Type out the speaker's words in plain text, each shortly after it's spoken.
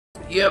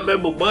You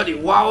remember Buddy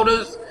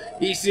Waters?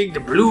 He sing the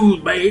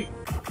blues, man.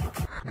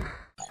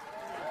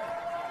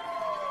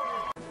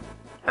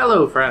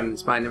 Hello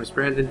friends, my name is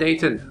Brandon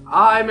Dayton.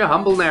 I'm your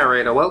humble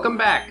narrator. Welcome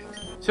back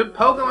to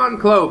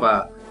Pokemon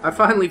Clover. I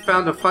finally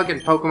found a fucking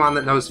Pokemon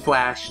that knows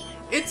Flash.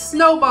 It's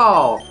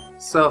Snowball!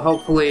 So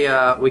hopefully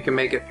we can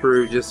make it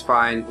through just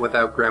fine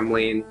without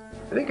Gremlin.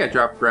 I think I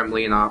dropped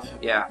Gremlin off.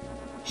 Yeah,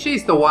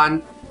 she's the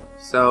one.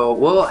 So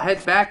we'll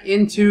head back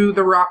into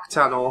the rock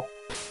tunnel.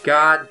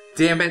 God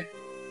damn it.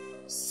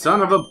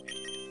 Son of a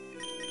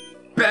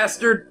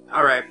bastard.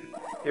 Alright,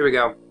 here we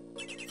go.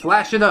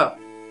 Flash it up.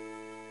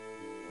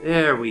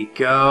 There we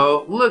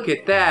go. Look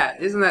at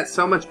that. Isn't that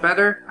so much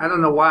better? I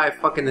don't know why I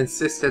fucking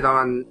insisted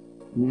on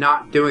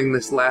not doing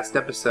this last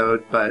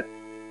episode, but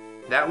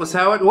that was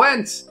how it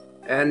went.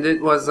 And it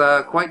was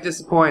quite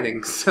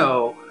disappointing.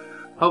 So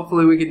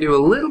hopefully we can do a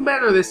little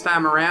better this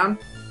time around.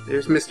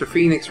 There's Mr.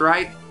 Phoenix,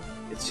 right?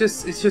 It's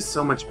just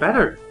so much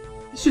better.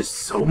 It's just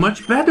so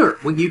much better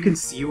when you can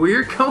see where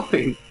you're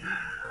going.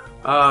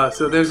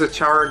 So there's a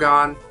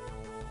Charagon.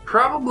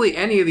 Probably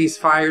any of these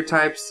fire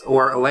types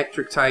or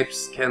electric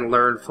types can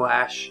learn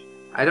Flash.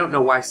 I don't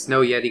know why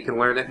Snow Yeti can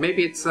learn it.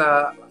 Maybe it's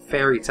a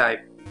fairy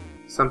type.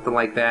 Something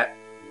like that.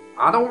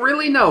 I don't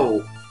really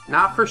know.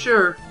 Not for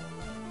sure.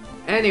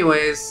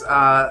 Anyways,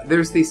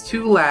 there's these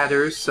two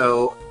ladders,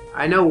 so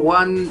I know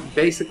one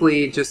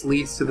basically just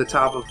leads to the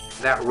top of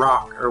that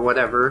rock or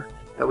whatever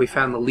that we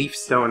found the leaf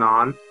stone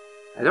on.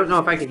 I don't know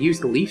if I could use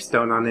the leaf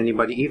stone on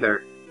anybody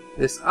either.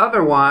 This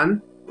other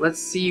one,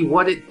 let's see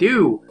what it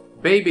do.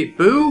 Baby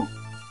boo!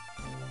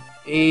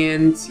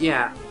 And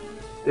yeah,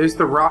 there's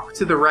the rock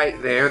to the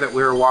right there that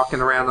we were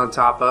walking around on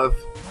top of.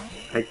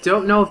 I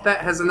don't know if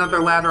that has another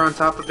ladder on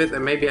top of it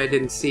that maybe I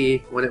didn't see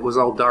when it was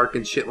all dark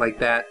and shit like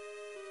that.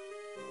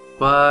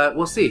 But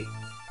we'll see.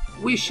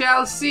 We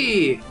shall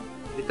see!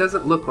 It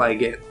doesn't look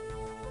like it,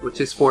 which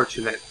is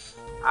fortunate.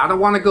 I don't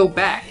want to go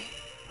back.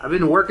 I've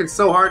been working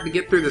so hard to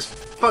get through this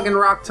fucking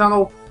rock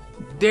tunnel.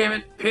 Damn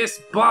it,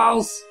 piss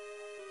balls!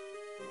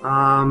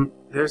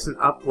 There's an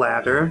up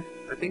ladder.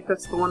 I think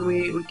that's the one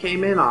we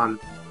came in on.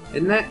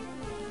 Isn't it?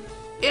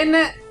 Isn't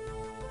it?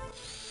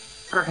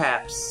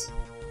 Perhaps.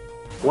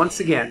 Once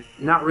again,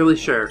 not really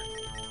sure.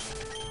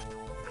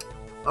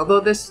 Although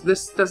this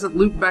doesn't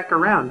loop back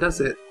around,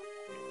 does it?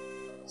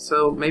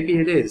 So maybe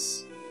it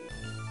is.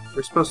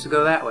 We're supposed to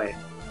go that way.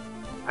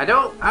 I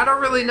don't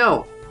really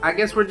know. I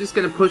guess we're just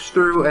gonna push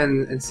through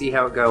and see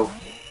how it go.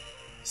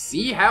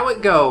 See how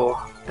it go.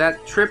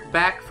 That trip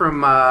back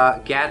from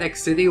Gaddock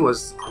City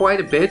was quite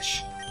a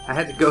bitch. I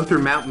had to go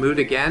through Mount Mood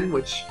again,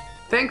 which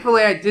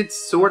thankfully I did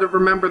sort of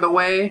remember the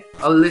way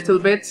a little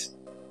bit.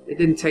 It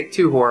didn't take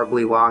too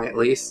horribly long, at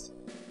least.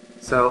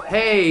 So,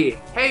 hey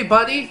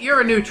buddy,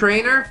 you're a new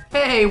trainer.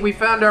 Hey, we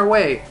found our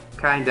way.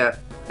 Kinda.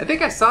 I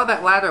think I saw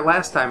that ladder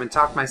last time and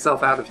talked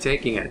myself out of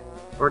taking it.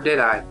 Or did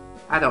I?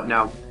 I don't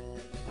know.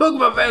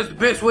 Pokemon found the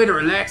best way to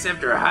relax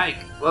after a hike.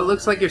 Well, it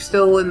looks like you're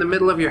still in the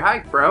middle of your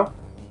hike, bro.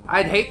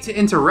 I'd hate to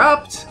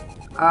interrupt.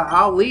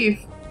 I'll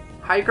leave.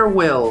 Hiker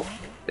will.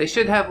 They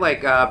should have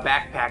like a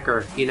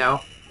backpacker, you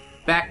know?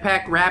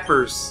 Backpack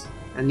rappers.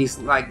 And he's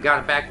like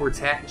got a backwards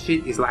hat and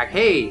shit. He's like,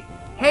 hey,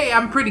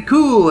 I'm pretty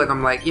cool. And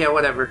I'm like, yeah,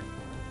 whatever.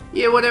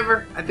 Yeah,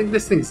 whatever. I think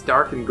this thing's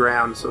darkened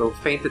ground, so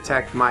Faint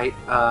Attack might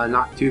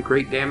not do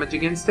great damage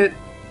against it.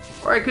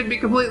 Or I could be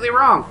completely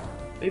wrong.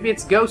 Maybe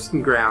it's Ghost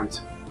and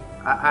Ground.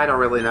 I don't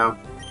really know.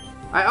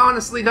 I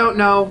honestly don't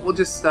know. We'll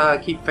just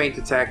keep Faint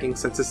Attacking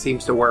since it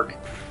seems to work.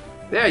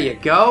 There you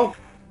go.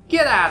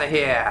 Get out of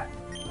here.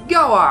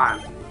 Go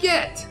on.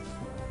 Get.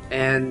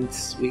 And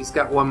we've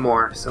got one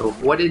more. So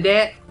what is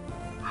that?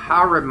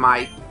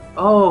 Haramite.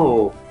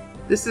 Oh,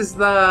 this is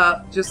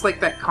the just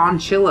like that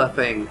Conchilla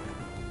thing.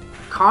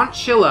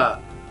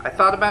 Conchilla. I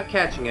thought about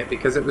catching it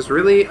because it was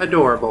really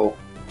adorable.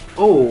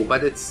 Oh,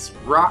 but it's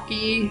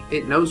rocky.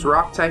 It knows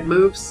rock type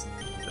moves.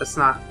 That's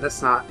not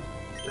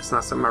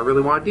something I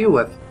really want to deal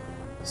with.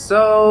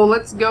 So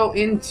let's go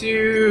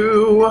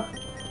into.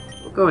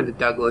 We'll go into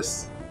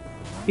Douglas.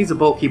 He's a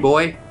bulky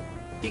boy.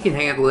 He can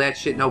handle that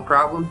shit no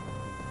problem.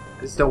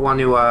 I just don't want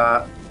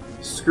to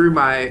screw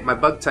my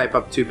bug type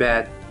up too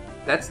bad.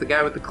 That's the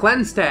guy with the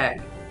cleanse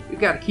tag. We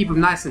gotta keep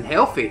him nice and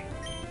healthy.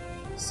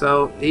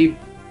 So he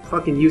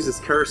fucking uses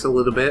curse a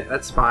little bit.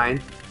 That's fine.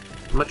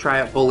 I'm gonna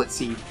try out Bullet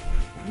Seed.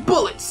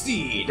 Bullet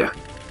Seed!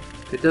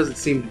 It doesn't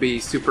seem to be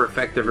super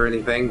effective or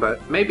anything,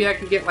 but maybe I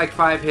could get like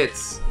 5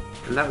 hits,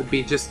 and that would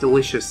be just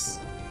delicious.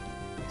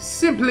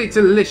 Simply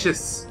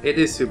delicious! It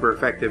is super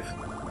effective.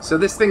 So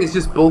this thing is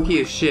just bulky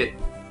as shit.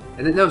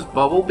 And it knows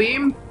Bubble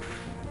Beam?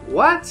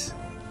 What?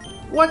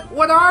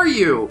 What are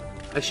you?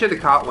 I should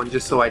have caught one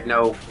just so I'd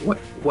know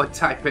what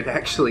type it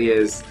actually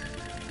is.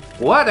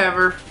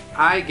 Whatever,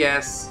 I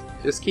guess.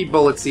 Just keep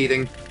Bullet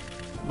Seeding.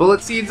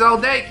 Bullet Seeds all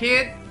day,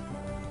 kid!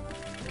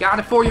 Got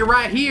it for you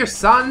right here,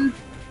 son!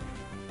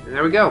 And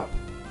there we go.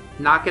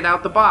 Knock it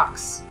out the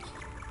box.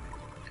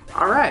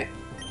 Alright.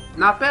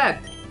 Not bad.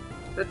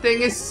 That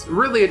thing is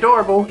really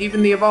adorable,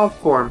 even the evolved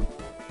form.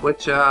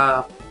 Which,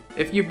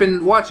 if you've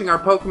been watching our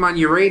Pokemon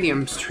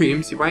Uranium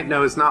streams, you might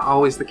know is not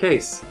always the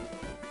case.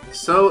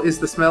 So is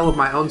the smell of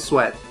my own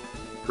sweat.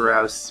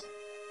 Gross.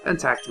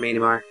 Attack to me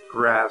anymore.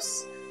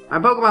 Gross. My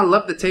Pokemon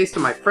love the taste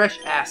of my fresh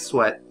ass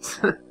sweat.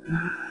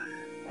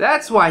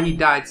 That's why he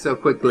died so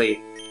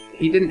quickly.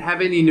 He didn't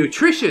have any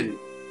nutrition.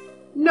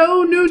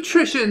 No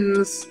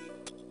nutritions.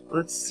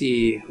 Let's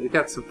see. We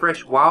got some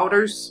fresh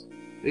waters.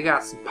 We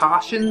got some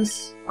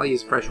potions. I'll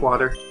use fresh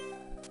water.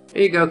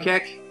 Here you go,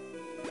 Keck.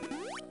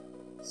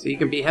 So you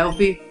can be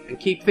healthy and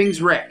keep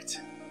things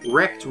wrecked.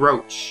 Wrecked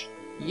Roach.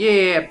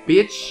 Yeah,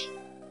 bitch.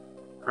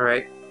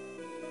 Alright.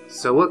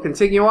 So we'll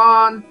continue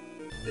on.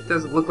 It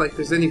doesn't look like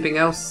there's anything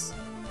else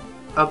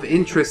of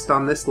interest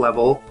on this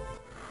level.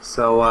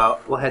 So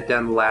we'll head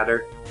down the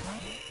ladder.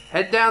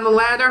 Head down the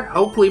ladder,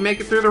 hopefully make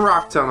it through the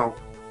rock tunnel.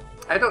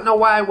 I don't know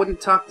why I wouldn't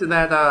talk to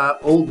that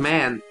old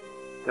man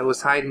that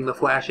was hiding the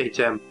Flash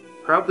HM.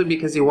 Probably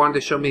because he wanted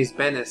to show me his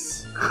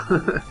penis.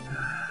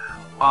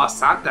 Or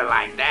something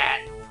like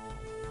that.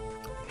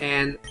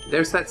 And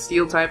there's that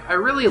steel type. I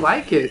really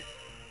like it.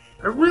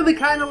 I really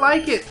kind of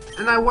like it.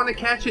 And I want to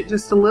catch it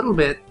just a little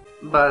bit.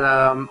 But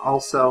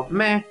also,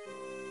 meh.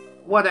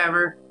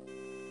 Whatever.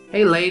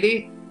 Hey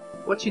lady,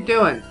 what you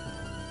doing?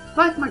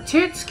 Like my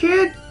tits,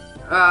 kid?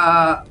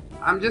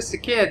 I'm just a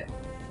kid.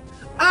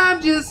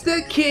 I'm just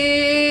a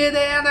kid,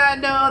 and I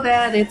know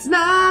that it's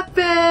not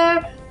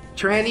fair.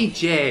 Tranny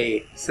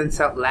J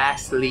sends out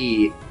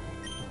lastly.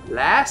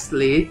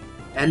 Lastly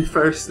and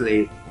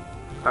firstly.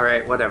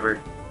 Alright, whatever.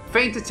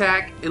 Faint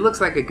attack, it looks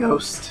like a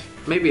ghost.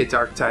 Maybe a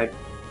dark type.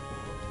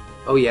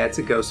 Oh yeah, it's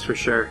a ghost for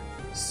sure.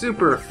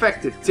 Super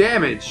effective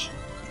damage.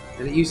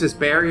 And it uses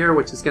barrier,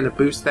 which is going to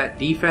boost that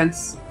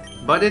defense.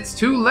 But it's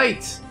too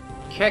late.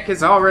 Keck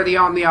is already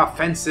on the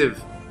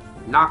offensive.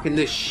 Knocking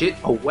this shit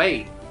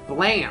away.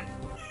 Blam.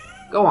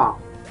 Go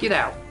on. Get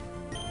out.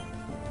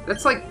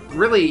 That's like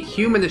really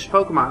humanish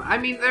Pokemon. I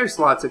mean, there's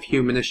lots of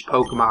humanish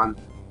Pokemon.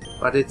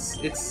 But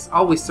it's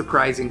always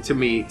surprising to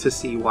me to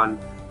see one.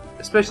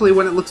 Especially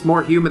when it looks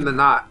more human than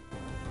not.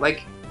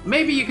 Like,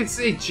 maybe you could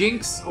say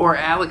Jinx or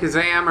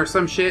Alakazam or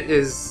some shit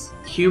is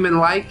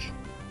human-like.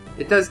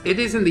 It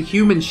is in the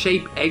human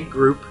shape egg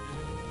group.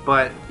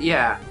 But,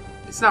 yeah.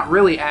 It's not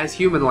really as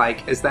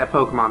human-like as that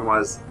Pokemon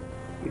was.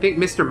 You think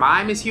Mr.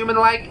 Mime is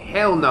human-like?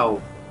 Hell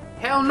no.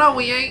 Hell no,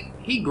 he ain't.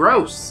 He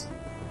gross.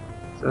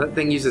 So that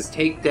thing uses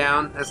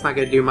Takedown. That's not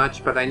going to do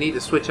much, but I need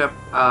to switch up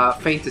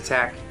Faint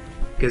Attack.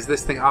 Because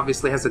this thing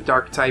obviously has a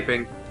Dark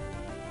typing.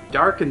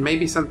 Dark and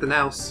maybe something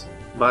else.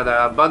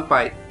 But Bug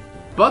Bite.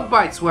 Bug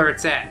Bite's where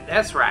it's at.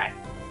 That's right.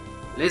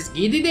 Let's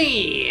get it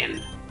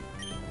in.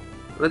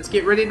 Let's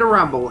get ready to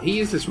rumble. He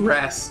uses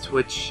Rest,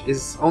 which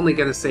is only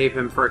going to save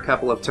him for a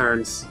couple of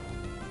turns.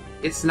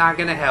 It's not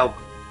going to help.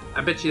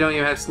 I bet you don't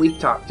even have Sleep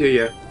Talk, do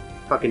you?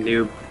 Fucking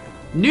noob.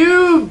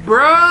 Noob,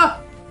 bruh!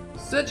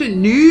 Such a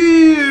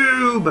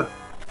noob!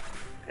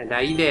 And now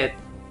you dead.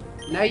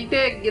 Now you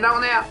dead. Get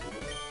on out.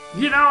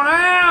 Get on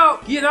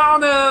out! Get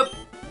on up!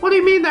 What do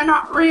you mean they're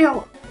not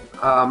real?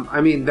 I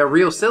mean, they're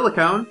real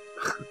silicone.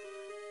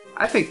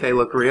 I think they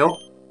look real.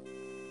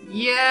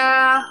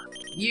 Yeah,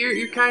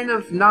 you're kind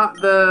of not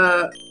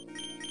the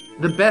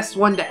best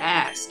one to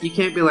ask. You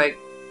can't be like,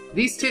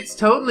 these tits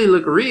totally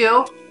look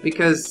real,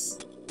 because,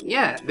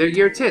 yeah, they're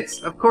your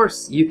tits. Of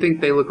course you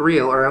think they look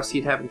real, or else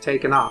you'd have them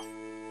taken off.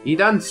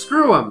 You'd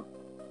unscrew them.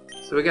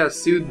 So we got a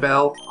Soothe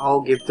Bell.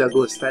 I'll give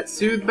Douglas that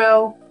Soothe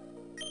Bell.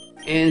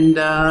 And,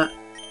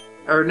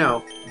 or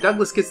no,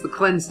 Douglas gets the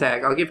Cleanse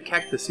Tag. I'll give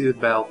Keck the Soothe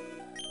Bell.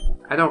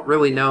 I don't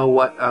really know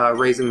what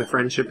Raising the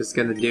Friendship is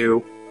going to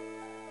do.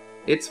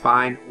 It's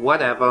fine.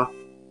 Whatever.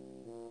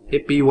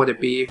 It be what it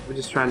be. We're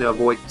just trying to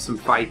avoid some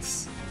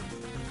fights.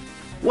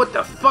 What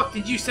the fuck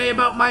did you say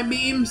about my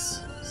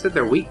memes? I said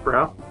they're weak,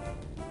 bro.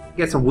 You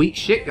got some weak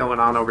shit going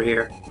on over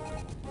here.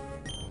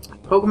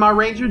 Pokemon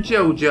Ranger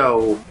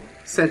Jojo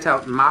sent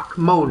out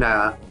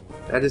Machmona.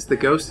 That is the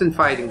Ghost and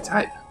Fighting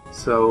type.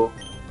 So,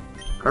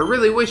 I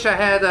really wish I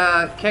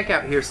had Keck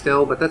out here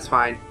still, but that's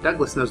fine.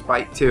 Douglas knows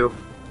Bite too.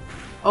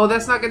 Oh,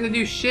 that's not going to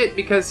do shit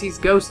because he's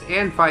Ghost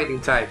and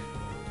Fighting type.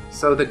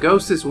 So the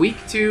Ghost is weak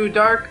to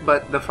Dark,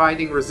 but the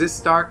Fighting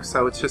resists Dark,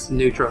 so it's just a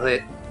neutral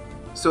hit.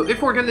 So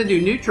if we're going to do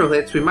neutral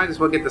hits, we might as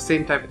well get the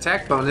same type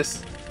attack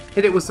bonus.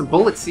 Hit it with some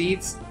Bullet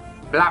Seeds.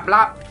 Blop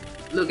blop.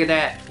 Look at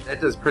that.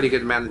 That does a pretty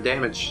good amount of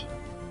damage.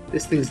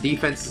 This thing's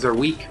defenses are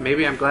weak.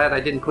 Maybe I'm glad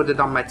I didn't put it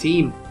on my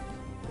team.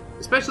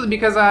 Especially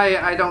because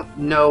I don't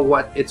know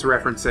what it's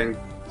referencing.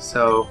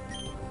 So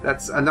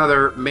that's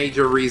another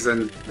major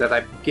reason that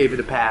I gave it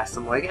a pass.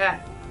 I'm like,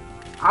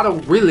 I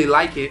don't really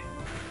like it.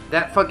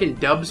 That fucking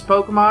Dubs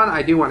Pokemon,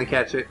 I do want to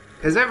catch it.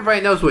 Because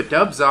everybody knows what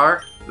Dubs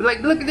are. But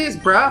like, look at this,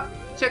 bruh.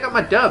 Check out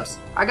my Dubs.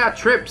 I got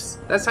trips.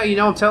 That's how you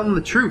know I'm telling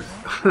the truth.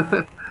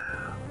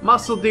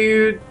 Muscle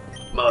dude.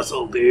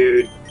 Muscle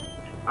dude.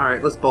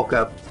 Alright, let's bulk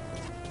up.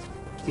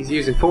 He's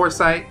using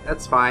Foresight.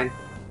 That's fine.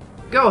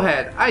 Go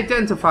ahead.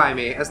 Identify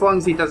me. As long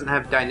as he doesn't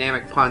have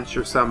Dynamic Punch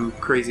or some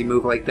crazy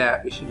move like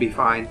that, we should be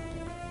fine.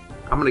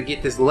 I'm going to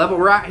get this level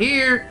right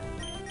here.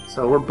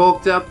 So we're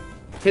bulked up.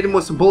 Hit him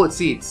with some Bullet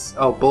Seeds.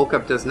 Oh, bulk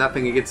up does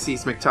nothing against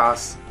Seismic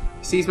Toss.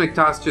 Seismic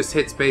Toss just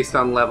hits based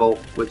on level,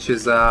 which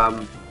is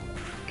kind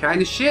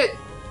kind of shit.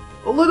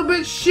 A little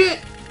bit shit.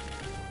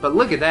 But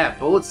look at that.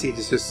 Bullet Seed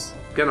is just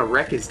gonna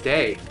wreck his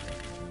day.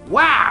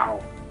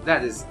 Wow!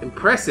 That is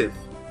impressive.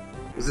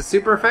 Was it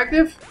super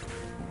effective?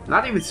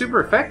 Not even super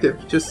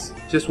effective.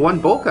 Just one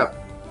bulk up.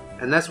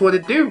 And that's what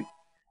it do.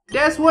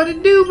 That's what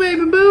it do,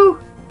 baby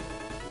boo!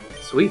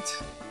 Sweet.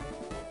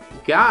 You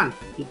gone.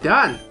 You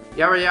done.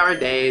 Yara yara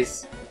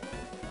days.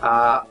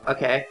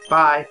 Okay.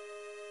 Bye.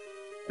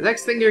 The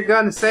next thing you're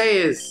gonna say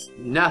is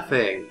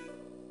nothing.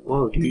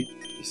 Whoa, dude.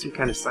 You some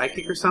kind of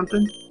psychic or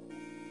something?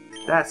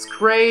 That's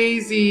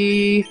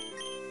crazy!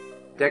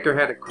 Decker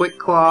had a Quick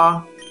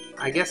Claw.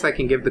 I guess I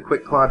can give the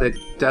Quick Claw to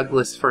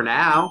Douglas for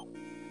now.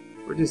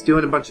 We're just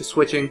doing a bunch of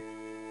switching.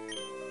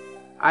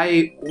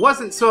 I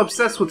wasn't so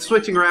obsessed with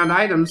switching around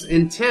items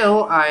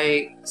until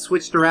I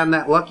switched around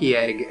that Lucky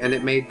Egg, and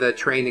it made the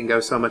training go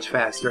so much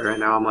faster, and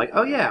now I'm like,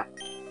 oh yeah,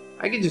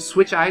 I can just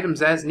switch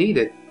items as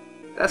needed.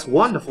 That's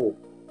wonderful.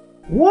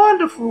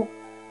 Wonderful!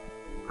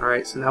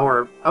 Alright, so now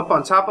we're up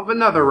on top of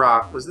another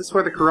rock. Was this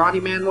where the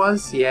Karate Man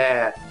was?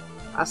 Yeah.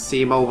 I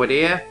see him over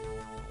there.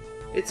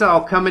 It's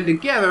all coming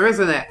together,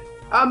 isn't it?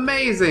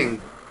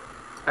 Amazing!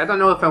 I don't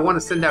know if I want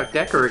to send out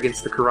Decker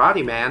against the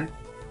Karate Man,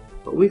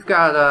 but we've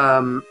got,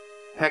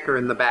 Pecker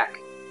in the back.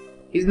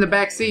 He's in the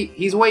back seat.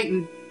 He's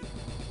waiting.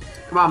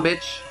 Come on,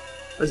 bitch.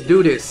 Let's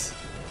do this.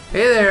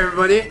 Hey there,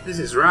 everybody. This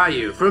is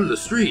Ryu from the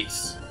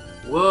streets.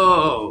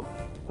 Whoa.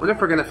 Wonder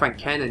if we're gonna find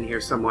Ken in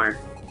here somewhere.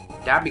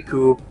 That'd be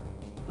cool.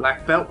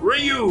 Black belt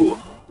Ryu!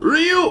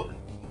 Ryu!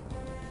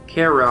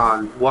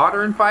 Charon.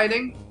 Water and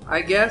fighting,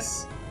 I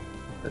guess?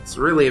 That's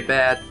really a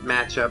bad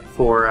matchup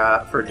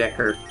for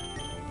Decker.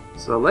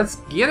 So let's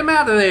get him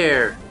out of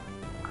there.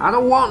 I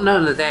don't want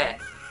none of that.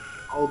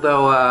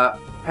 Although,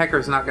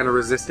 Pecker's not going to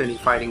resist any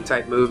fighting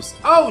type moves.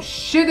 Oh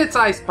shit, it's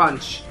Ice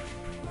Punch!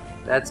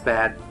 That's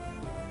bad.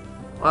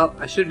 Well,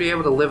 I should be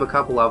able to live a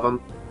couple of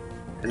them.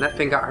 And that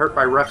thing got hurt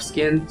by rough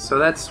skin, so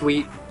that's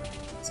sweet.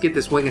 Let's get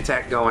this wing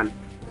attack going.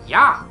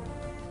 Yeah!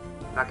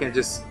 Not going to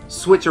just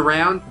switch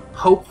around,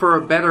 hope for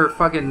a better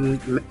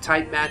fucking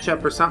type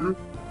matchup or something.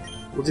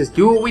 We'll just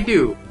do what we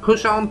do.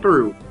 Push on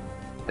through.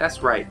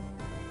 That's right.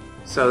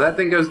 So that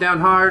thing goes down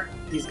hard.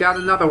 He's got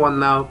another one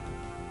though.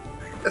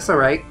 That's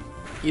alright.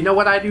 You know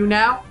what I do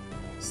now?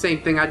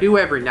 Same thing I do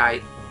every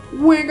night.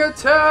 Wing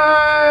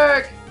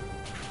attack!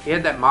 He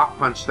had that Mach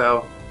Punch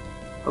though.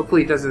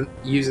 Hopefully he doesn't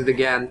use it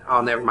again.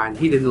 Oh, never mind.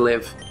 He didn't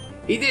live.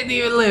 He didn't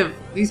even live.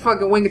 These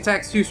fucking wing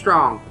attacks too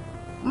strong.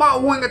 My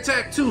wing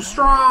attack too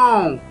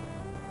strong!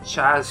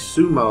 Chaz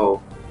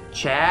Sumo.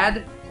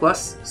 Chad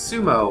plus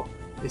Sumo.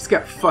 He's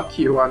got fuck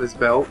you on his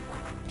belt.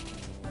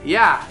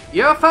 Yeah,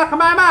 you fuck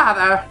my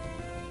mother!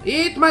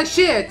 Eat my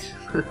shit!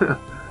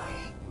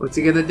 What's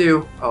he gonna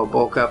do? Oh,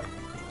 bulk up.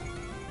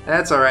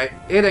 That's alright.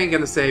 It ain't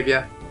gonna save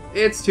you.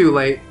 It's too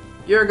late.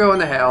 You're going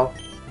to hell.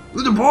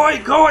 Little boy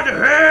going to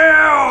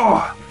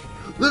hell!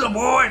 Little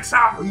boy, it's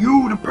time for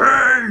you to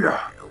pay!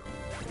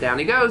 Down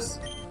he goes.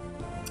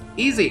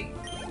 Easy.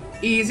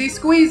 Easy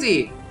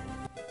squeezy.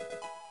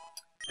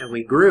 And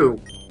we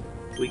grew.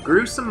 We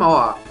grew some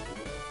more.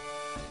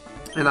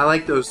 And I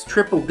like those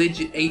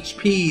triple-digit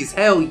HPs.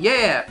 Hell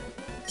yeah!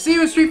 See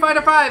you in Street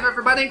Fighter V,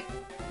 everybody!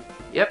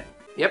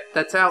 Yep,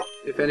 that's out,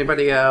 if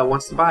anybody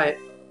wants to buy it.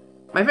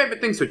 My favorite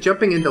things are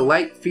jumping into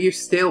light, fierce,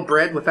 stale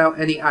bread without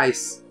any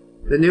ice.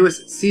 The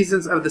newest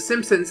seasons of The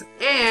Simpsons,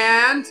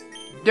 and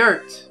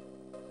dirt.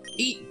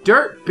 Eat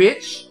dirt,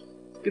 bitch!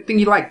 Good thing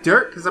you like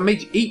dirt, because I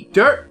made you eat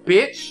dirt,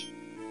 bitch!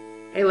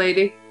 Hey,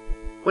 lady.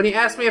 When he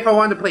asked me if I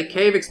wanted to play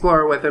Cave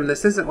Explorer with him,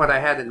 this isn't what I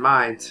had in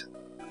mind.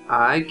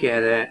 I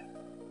get it.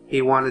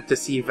 He wanted to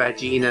see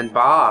Vagina and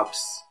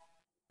Bob's.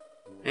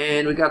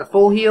 And we got a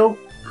full heal.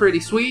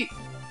 Pretty sweet.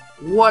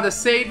 What a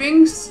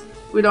savings!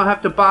 We don't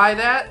have to buy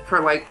that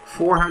for like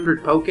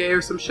 400 Poke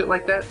or some shit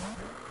like that.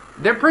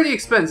 They're pretty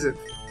expensive.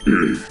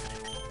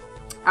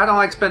 I don't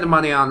like spending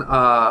money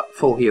on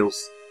full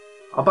heals.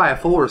 I'll buy a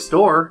full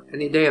restore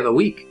any day of the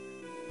week.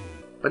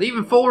 But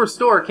even full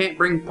restore can't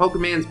bring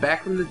Pokemons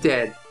back from the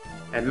dead.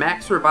 And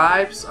max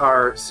revives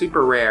are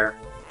super rare.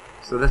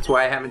 So that's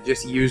why I haven't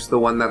just used the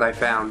one that I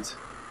found.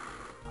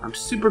 I'm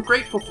super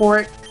grateful for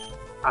it.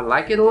 I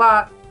like it a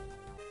lot.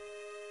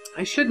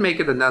 I should make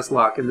it a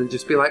Nuzlocke and then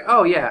just be like,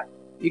 oh yeah,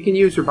 you can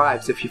use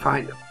revives if you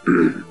find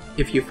them.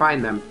 If you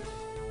find them.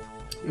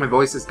 My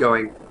voice is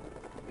going.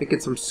 I think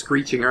it's some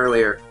screeching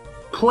earlier.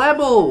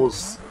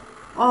 Plebbles!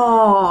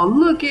 Oh,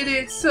 look at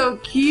it, so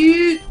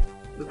cute!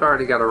 We've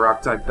already got a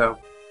rock type though.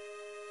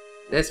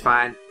 That's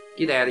fine.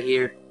 Get out of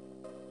here.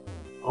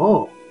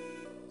 Oh,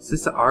 is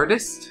this an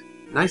artist?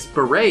 Nice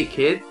beret,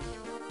 kid.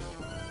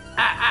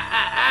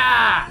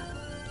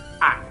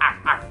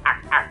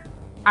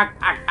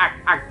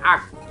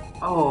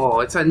 Oh,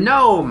 it's a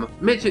gnome!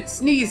 Midget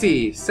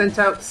Sneezy! Sent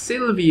out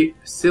Silvuin.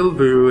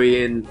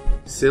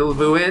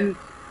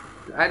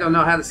 I don't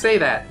know how to say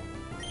that.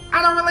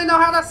 I don't really know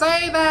how to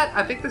say that!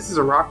 I think this is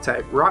a rock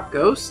type. Rock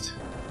Ghost?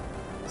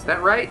 Is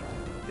that right?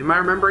 Am I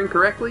remembering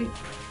correctly?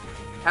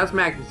 How's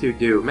Magnitude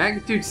do?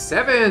 Magnitude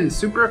 7!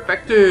 Super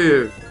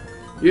effective!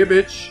 Yeah,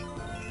 bitch.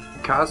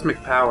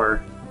 Cosmic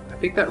Power. I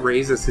think that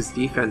raises his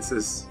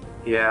defenses.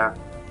 Yeah,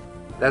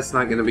 that's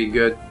not gonna be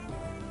good.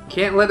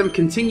 Can't let him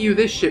continue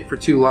this shit for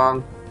too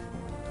long.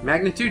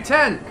 Magnitude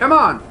 10, come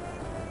on!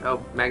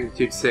 Oh,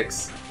 magnitude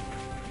 6.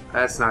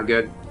 That's not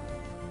good.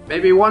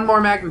 Maybe one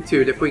more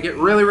magnitude if we get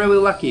really, really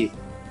lucky.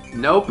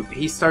 Nope,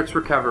 he starts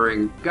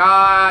recovering.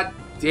 God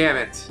damn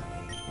it.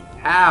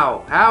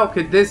 How? How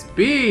could this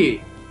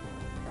be?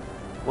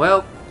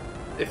 Well,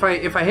 if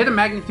I hit a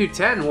magnitude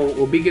 10,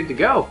 we'll be good to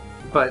go.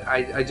 But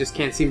I just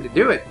can't seem to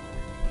do it.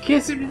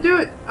 Can't seem to do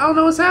it. I don't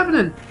know what's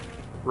happening.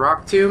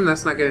 Rock Tomb,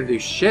 that's not gonna do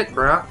shit,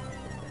 bruh.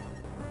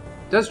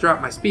 Does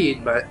drop my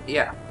speed, but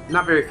yeah,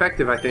 not very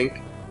effective, I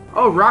think.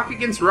 Oh, rock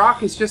against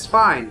rock is just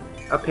fine,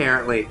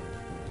 apparently.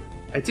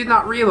 I did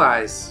not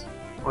realize.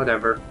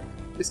 Whatever.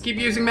 Just keep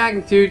using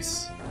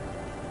magnitudes.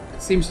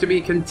 It seems to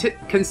be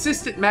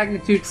consistent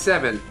magnitude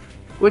 7,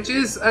 which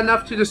is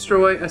enough to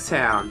destroy a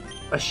town.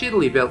 A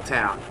shittily built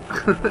town.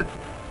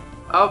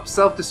 Oh,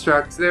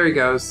 self-destruct. There he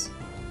goes.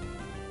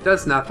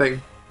 Does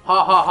nothing.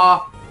 Ha ha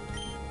ha.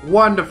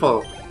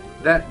 Wonderful.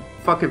 That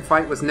fucking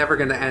fight was never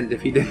gonna end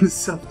if he didn't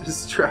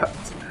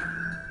self-destruct.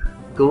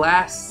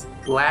 Glass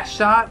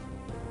shot?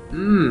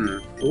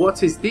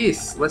 What is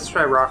this? Let's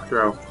try rock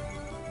throw.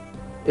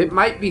 It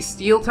might be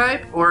steel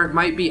type or it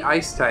might be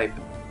ice type.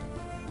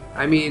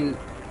 I mean,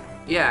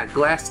 yeah,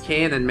 glass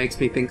cannon makes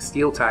me think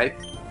steel type.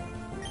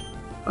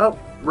 Well,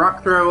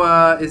 rock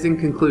throw is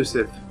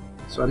inconclusive,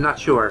 so I'm not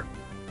sure.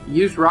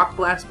 Used rock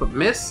blast but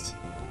missed,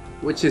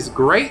 which is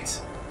great.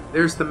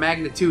 There's the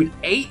magnitude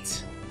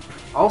 8,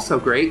 also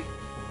great,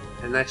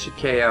 and that should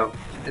KO.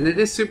 And it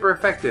is super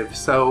effective,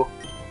 so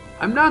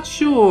I'm not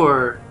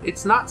sure.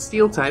 It's not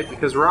steel type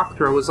because rock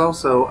throw is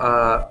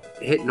also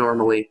hit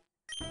normally.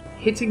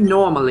 Hitting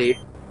normally.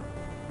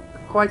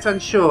 Quite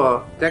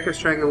unsure. Decker's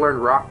trying to learn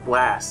rock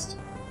blast.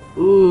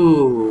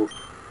 Ooh.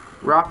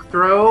 Rock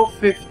throw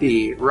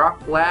 50.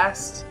 Rock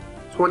blast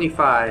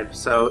 25.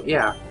 So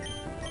yeah.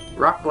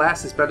 Rock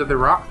blast is better than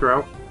rock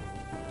throw.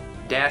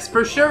 Das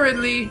for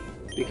surely,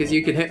 because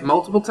you can hit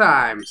multiple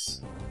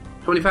times.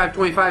 25,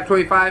 25,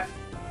 25.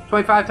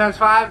 25 times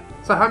 5,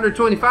 it's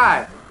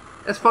 125.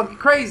 That's fucking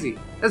crazy.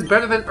 That's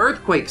better than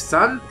earthquake,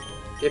 son.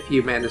 If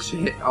you manage to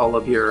hit all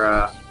of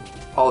your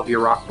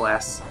rock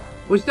blasts,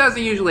 which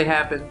doesn't usually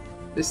happen.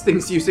 This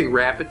thing's using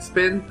rapid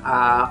spin.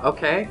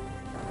 Okay.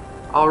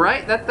 All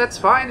right, that's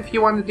fine if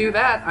you want to do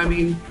that. I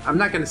mean, I'm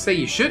not gonna say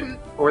you shouldn't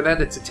or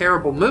that it's a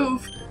terrible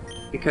move,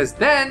 because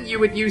then you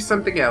would use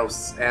something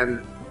else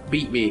and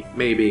beat me,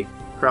 maybe.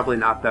 Probably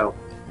not though.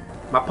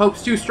 My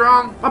poke's too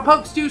strong. My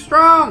poke's too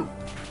strong.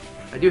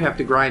 I do have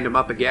to grind him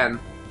up again.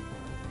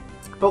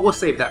 But we'll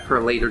save that for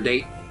a later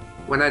date.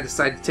 When I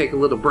decide to take a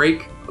little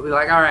break, I'll be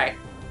like, alright,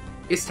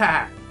 it's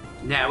time.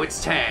 Now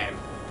it's time.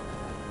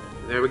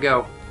 There we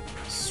go.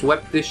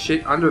 Swept this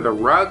shit under the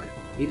rug.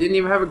 He didn't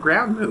even have a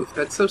ground move.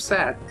 That's so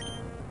sad.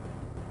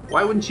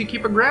 Why wouldn't you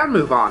keep a ground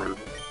move on him?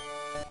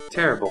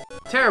 Terrible.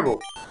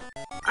 Terrible.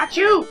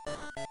 Achoo!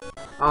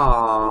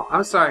 Aw,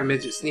 I'm sorry,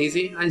 Midget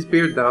Sneezy. Nice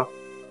beard, though.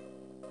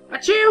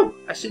 Achoo!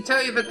 I should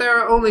tell you that there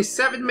are only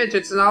 7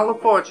 midgets in all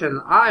of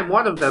Fochun. I'm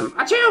one of them.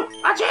 Achoo!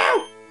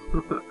 Achoo!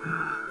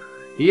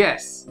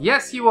 Yes.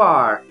 Yes, you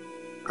are.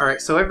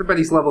 Alright, so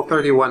everybody's level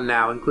 31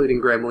 now,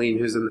 including Gremlin,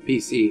 who's in the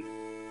PC.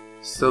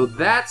 So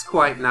that's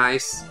quite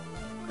nice.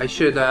 I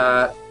should,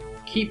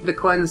 keep the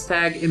cleanse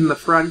tag in the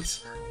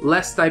front,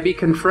 lest I be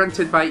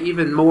confronted by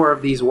even more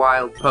of these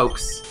wild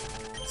pokes.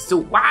 So,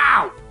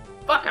 wow!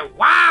 Fucking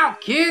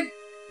wild, kid!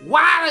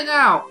 Wild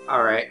now!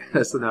 Alright,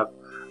 that's enough.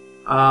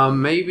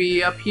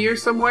 Maybe up here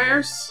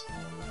somewheres?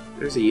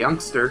 There's a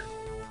youngster.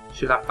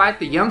 Should I fight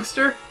the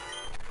youngster?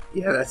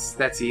 Yeah,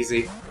 that's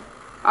easy.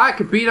 I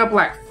could beat up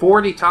like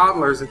 40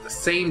 toddlers at the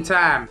same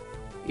time,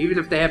 even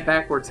if they have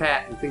backwards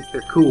hat and think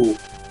they're cool.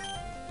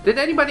 Did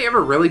anybody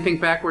ever really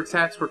think backwards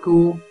hats were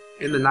cool?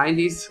 In the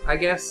 90s, I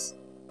guess?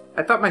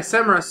 I thought my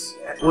Semrus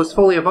was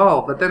fully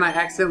evolved, but then I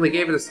accidentally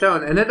gave it a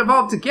stone, and it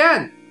evolved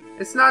again!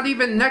 It's not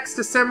even next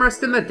to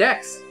Semrus in the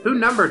Dex. Who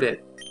numbered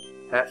it?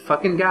 That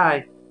fucking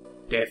guy.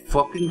 That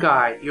fucking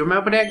guy. You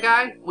remember that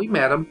guy? We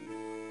met him.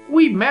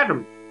 We met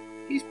him.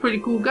 He's a pretty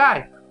cool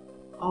guy.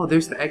 Oh,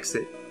 there's the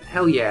exit.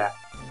 Hell yeah.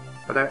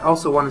 But I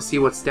also want to see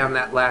what's down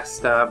that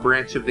last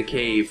branch of the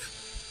cave.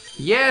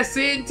 Yes,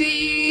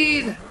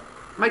 indeed!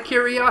 My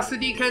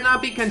curiosity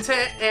cannot be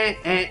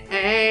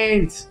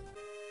contained.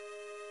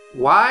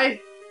 Why?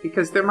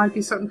 Because there might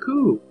be something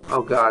cool.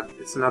 Oh god,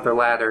 it's another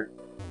ladder.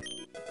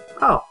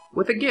 Oh,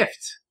 with a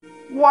gift.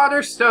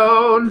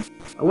 Waterstone!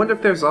 I wonder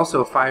if there's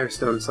also a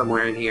firestone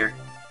somewhere in here.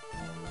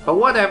 But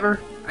whatever.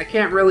 I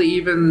can't really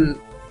even...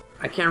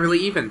 I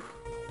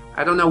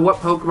don't know what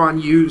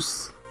Pokemon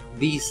use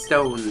these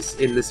stones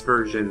in this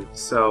version,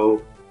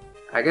 so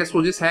I guess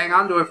we'll just hang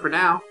on to it for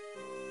now.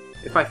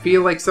 If I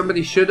feel like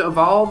somebody should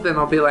evolve, then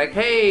I'll be like,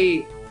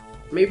 hey,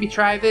 maybe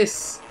try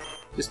this.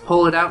 Just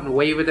pull it out and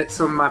wave it at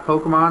some of my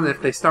Pokemon, and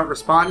if they start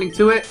responding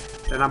to it,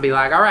 then I'll be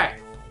like,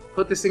 alright,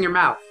 put this in your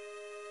mouth.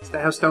 Is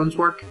that how stones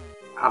work?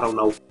 I don't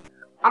know.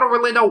 I don't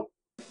really know.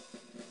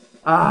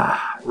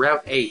 Ah,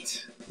 Route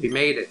 8. We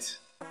made it.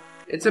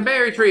 It's a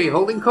berry tree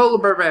holding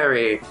Clover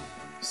berry.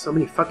 So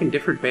many fucking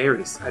different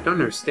berries. I don't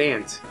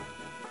understand.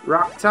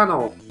 Rock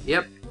tunnel.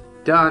 Yep.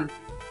 Done.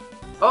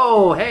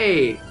 Oh,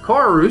 hey.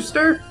 Core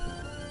Rooster?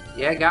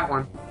 Yeah, got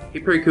one. He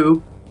pretty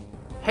cool.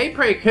 Hey,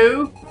 pretty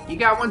cool. You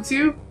got one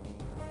too?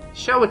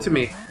 Show it to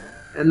me.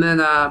 And then,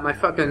 my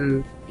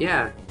fucking...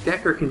 Yeah,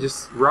 Decker can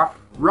just rock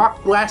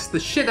blast the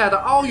shit out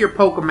of all your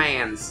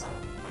Pokemons.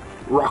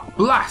 Rock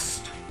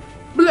blast.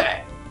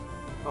 Bleh.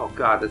 Oh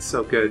god, that's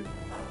so good.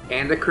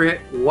 And a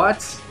crit.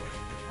 What?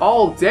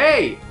 All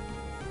day!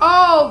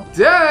 All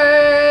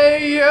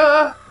day!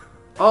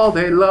 All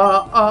day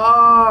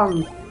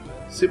long!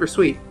 Super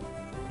sweet.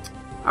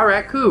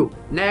 Alright, cool.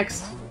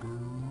 Next.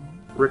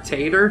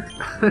 Rotator?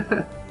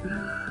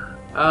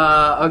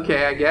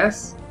 Okay, I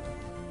guess.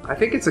 I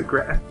think it's a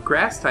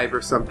grass type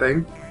or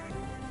something.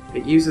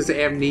 It uses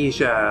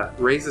amnesia,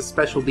 raises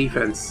special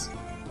defense.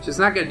 Which is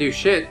not gonna do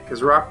shit,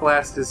 because Rock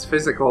Blast is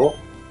physical.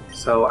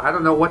 So I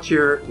don't know what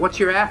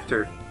you're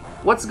after.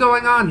 What's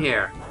going on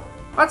here?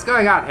 What's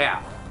going on here?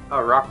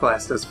 Oh, Rock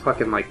Blast does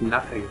fucking like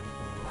nothing.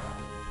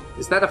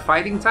 Is that a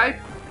fighting type?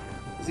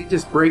 Is he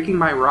just breaking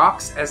my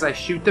rocks as I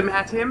shoot them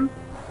at him?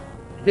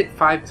 Hit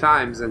 5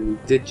 times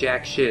and did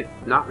jack shit.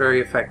 Not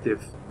very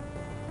effective.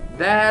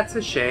 That's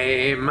a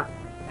shame.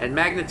 And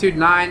magnitude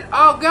 9.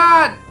 Oh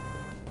god!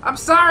 I'm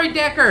sorry,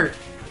 Decker!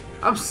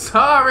 I'm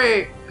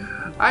sorry!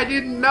 I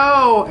didn't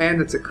know!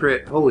 And it's a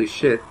crit. Holy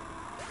shit.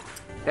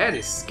 That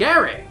is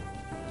scary!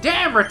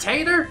 Damn,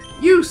 Rotator!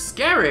 You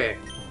scary!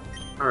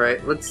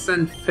 Alright, let's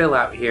send Phil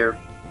out here.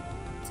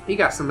 He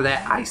got some of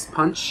that ice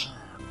punch.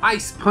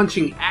 Ice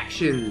punching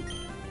action.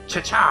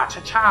 Cha-cha,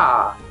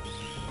 cha-cha!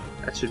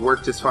 That should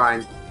work just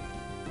fine.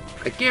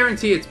 I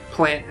guarantee it's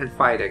plant and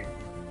fighting.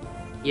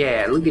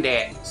 Yeah, look at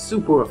that.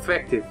 Super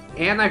effective.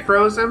 And I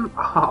froze him?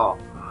 Oh.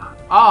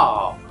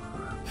 Oh.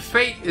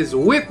 Fate is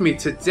with me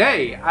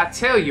today. I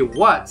tell you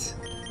what.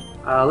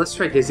 Let's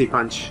try Dizzy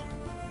Punch.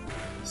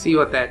 See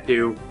what that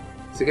do.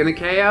 Is it gonna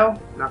KO?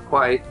 Not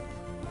quite.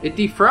 It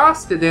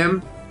defrosted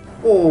him.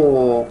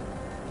 Oh.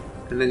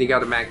 And then he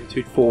got a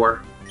magnitude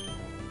 4.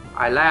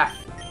 I laugh.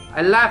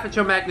 I laugh at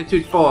your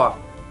magnitude 4.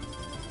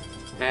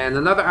 And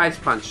another Ice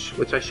Punch,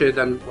 which I should have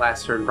done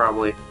last turn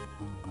probably.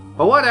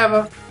 But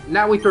whatever.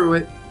 Now we threw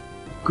it.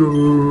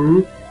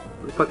 Goo.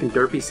 What a fucking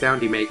derpy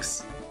sound he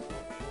makes.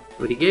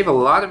 But he gave a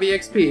lot of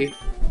EXP.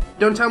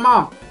 Don't tell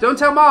Mom! Don't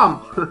tell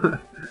Mom!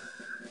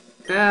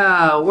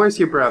 Ah, where's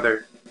your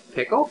brother?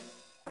 Pickle?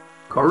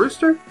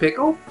 Corooster?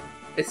 Pickle?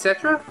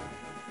 Etc.?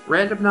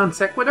 Random non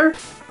sequitur?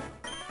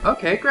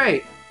 Okay,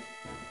 great.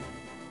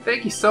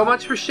 Thank you so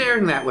much for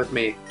sharing that with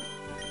me.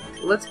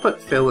 Let's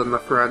put Phil in the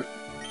front.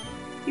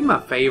 He's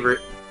my favorite.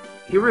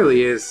 He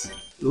really is.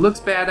 Looks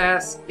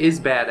badass, is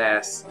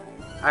badass.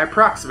 I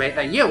approximate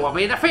that you will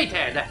be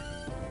defeated!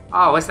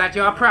 Oh, is that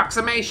your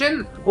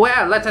approximation?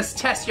 Well, let us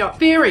test your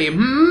theory,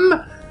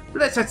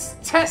 Let us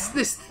test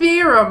this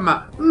theorem!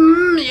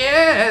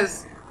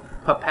 Yes!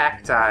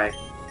 Papacti.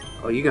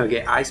 Oh, you're gonna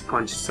get Ice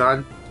Punch,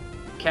 son.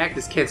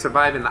 Cactus can't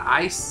survive in the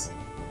ice.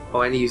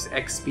 Oh, and he used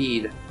X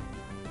speed.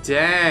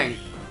 Dang.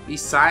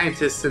 These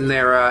scientists and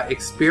their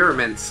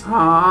experiments.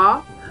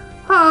 Huh?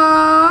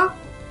 Huh?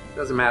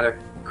 Doesn't matter.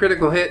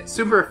 Critical hit,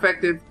 super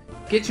effective.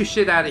 Get your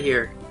shit out of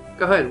here.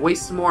 Go ahead,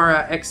 waste some more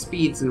X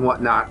speeds and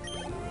whatnot.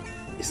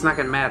 It's not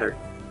gonna matter.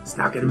 It's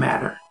not gonna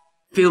matter.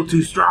 Feel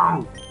too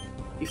strong.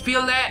 You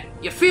feel that?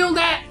 You feel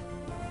that?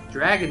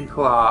 Dragon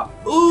Claw.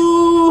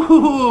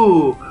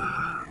 Ooh!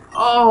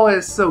 Oh,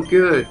 it's so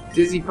good.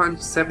 Dizzy Punch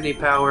 70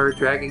 power,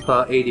 Dragon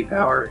Claw 80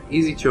 power.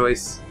 Easy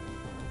choice.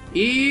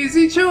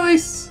 Easy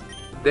choice!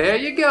 There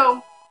you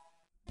go.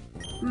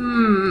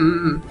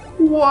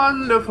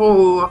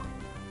 Wonderful.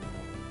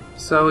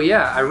 So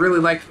yeah, I really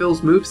like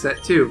Phil's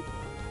moveset too.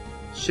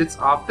 Shit's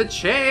off the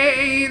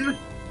chain!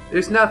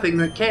 There's nothing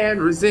that can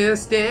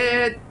resist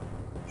it!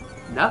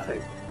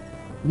 Nothing.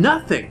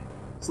 Nothing!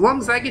 As long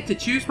as I get to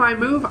choose my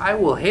move, I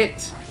will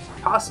hit.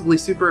 Possibly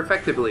super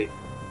effectively.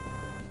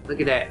 Look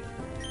at that.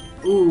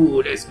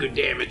 Ooh, that's good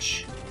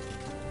damage.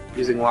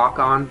 Using lock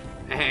on?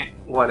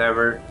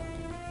 Whatever.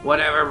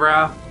 Whatever,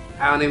 bro.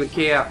 I don't even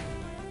care.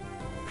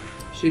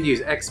 Should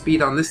use X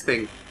speed on this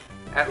thing.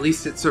 At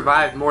least it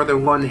survived more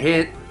than one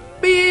hit.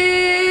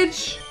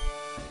 Bitch!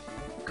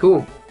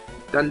 Cool.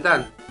 Done,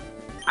 done.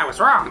 I was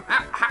wrong.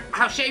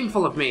 How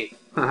shameful of me.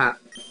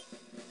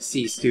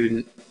 C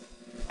student.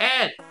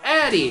 Ed!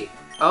 Eddie!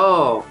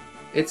 Oh,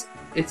 it's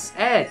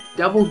Ed.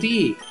 Double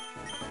D.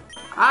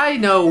 I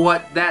know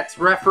what that's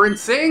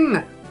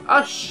referencing.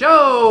 A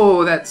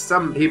show that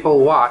some people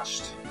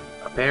watched.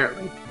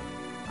 Apparently.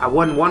 I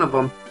wasn't one of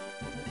them.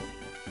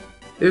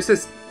 There's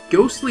this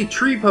ghostly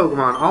tree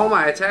Pokemon. All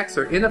my attacks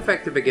are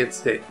ineffective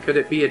against it. Could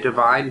it be a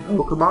divine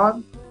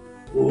Pokemon?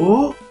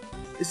 Oh?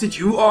 Is it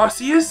you,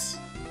 Arceus?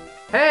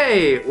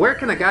 Hey, where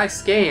can a guy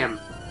scam?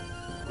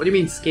 What do you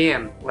mean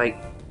scam?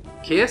 Like,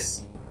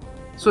 kiss?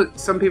 That's what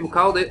some people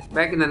called it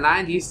back in the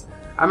 90s.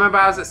 I remember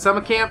I was at summer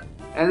camp,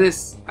 and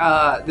this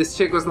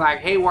chick was like,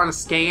 hey, want to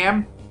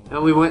scam?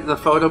 And we went in the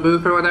photo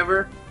booth or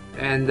whatever,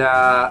 and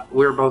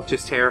we were both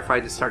just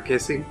terrified to start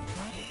kissing.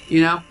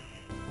 You know?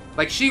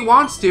 Like, she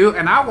wants to,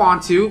 and I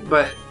want to,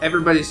 but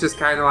everybody's just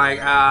kind of like,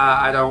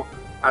 I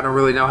don't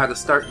really know how to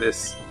start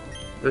this.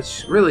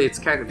 Which, really, it's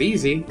kind of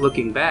easy,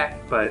 looking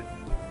back, but...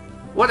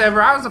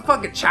 Whatever, I was a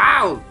fucking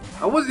child!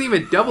 I wasn't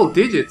even double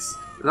digits!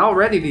 And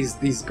already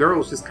these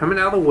girls just coming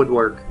out of the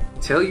woodwork.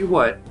 Tell you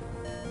what.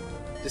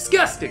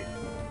 Disgusting!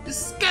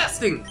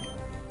 Disgusting!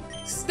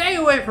 Stay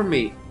away from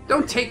me!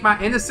 Don't take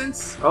my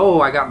innocence!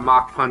 Oh, I got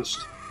mock punched.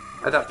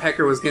 I thought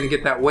Pecker was gonna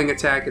get that wing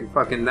attack and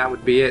fucking that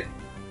would be it.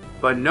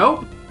 But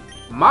nope!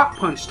 Mock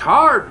punched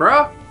hard,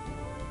 bruh!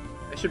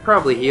 I should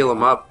probably heal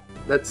him up.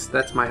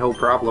 That's my whole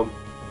problem.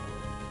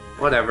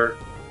 Whatever.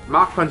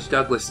 Mock punch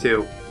Douglas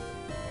too.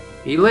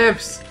 He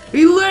lives!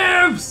 He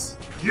lives!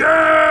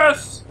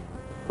 Yes!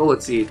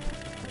 Bullet seed.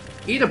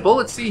 Eat a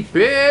bullet seed,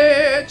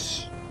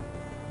 bitch!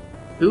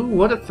 Who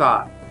would have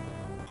thought?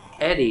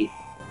 Eddie.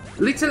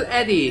 Little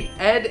Eddie.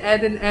 Ed,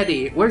 and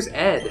Eddie. Where's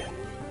Ed?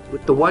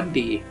 With the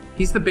 1D.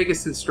 He's the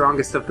biggest and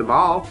strongest of them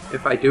all,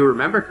 if I do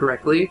remember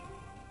correctly.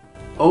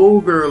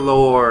 Ogre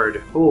Lord.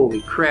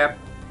 Holy crap.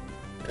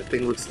 That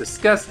thing looks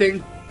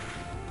disgusting.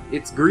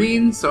 It's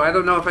green, so I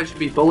don't know if I should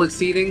be bullet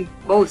seeding.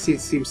 Bullet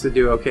seed seems to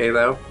do okay,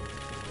 though.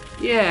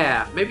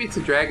 Yeah, maybe it's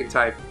a dragon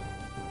type.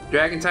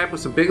 Dragon type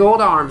with some big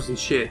old arms and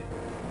shit.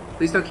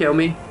 Please don't kill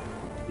me.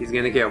 He's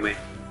gonna kill me.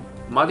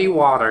 Muddy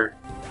Water.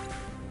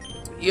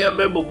 Yeah,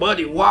 remember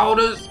Muddy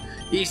Waters?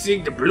 He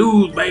sing the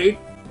blues, babe.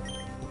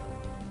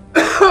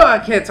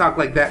 I can't talk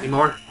like that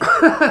anymore.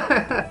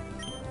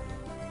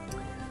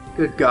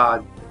 Good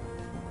God.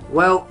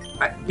 Well,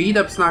 beat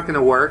up's not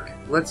gonna work.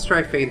 Let's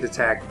try Feint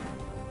Attack.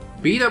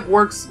 Beat up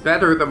works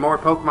better the more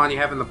Pokemon you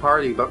have in the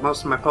party, but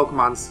most of my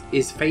Pokemon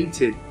is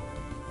fainted.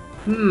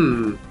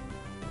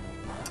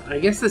 I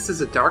guess this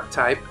is a dark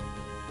type.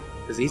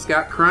 Because he's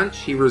got Crunch,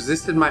 he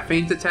resisted my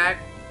Feint Attack.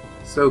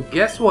 So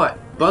guess what?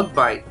 Bug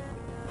Bite.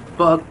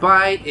 Bug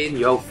Bite in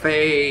your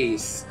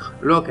face.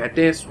 Look at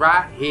this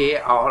right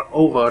here all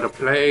over the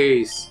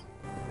place.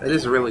 That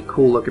is a really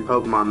cool looking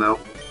Pokemon though.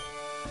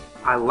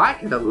 I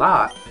like it a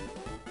lot.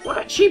 What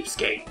a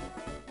cheapskate.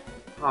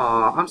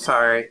 Aw, I'm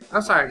sorry.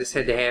 I'm sorry this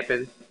had to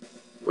happen.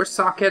 Where's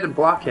Sockhead and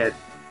Blockhead?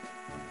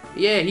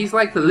 Yeah, he's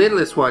like the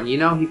littlest one, you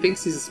know? He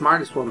thinks he's the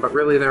smartest one, but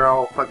really they're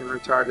all fucking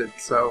retarded,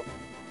 so...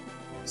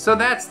 So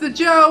that's the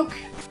joke!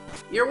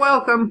 You're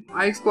welcome.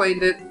 I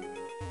explained it.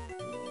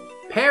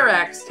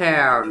 Parax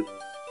Town.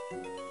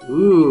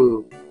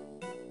 Ooh.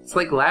 It's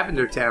like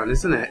Lavender Town,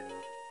 isn't it?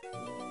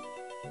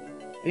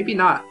 Maybe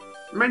not.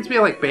 Reminds me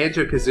of like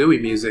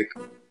Banjo-Kazooie music.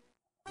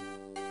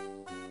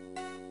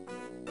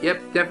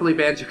 Yep, definitely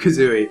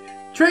Banjo-Kazooie.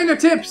 Trainer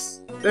tips!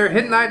 There are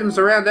hidden items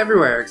around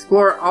everywhere.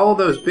 Explore all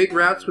those big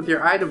routes with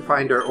your item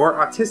finder, or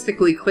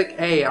autistically click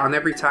A on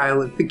every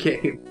tile in the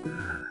game.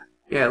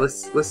 Yeah,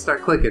 let's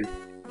start clicking.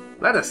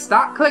 Let us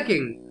stop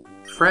clicking,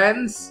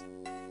 friends.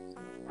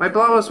 My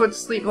Blabos went to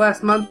sleep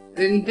last month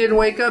and he didn't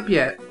wake up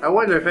yet. I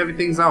wonder if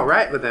everything's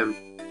alright with him.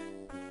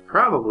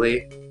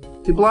 Probably.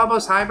 Do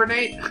Blabos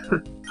hibernate?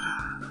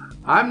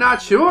 I'm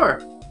not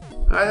sure.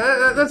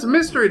 That's a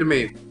mystery to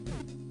me.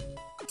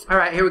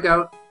 Alright, here we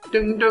go.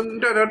 Dun, dun,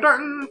 dun, dun,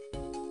 dun.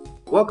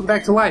 Welcome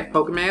back to life,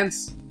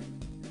 Pokemans.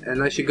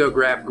 And I should go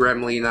grab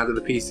Gremlin out of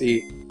the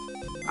PC.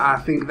 I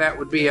think that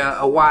would be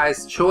a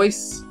wise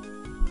choice.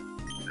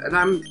 And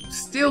I'm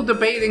still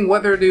debating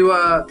whether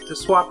to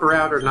swap her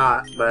out or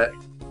not, but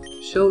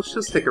she'll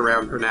stick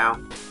around for now.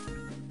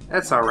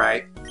 That's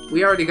alright.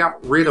 We already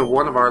got rid of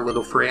one of our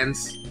little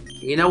friends.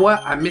 You know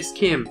what? I miss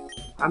Kim.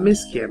 I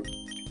miss Kim.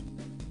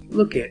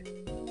 Look it.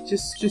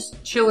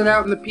 Just chilling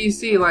out in the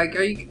PC like,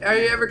 are you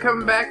ever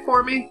coming back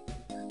for me?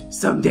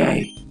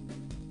 Someday.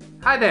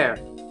 Hi there.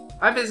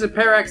 I visit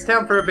Parax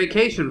Town for a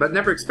vacation, but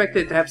never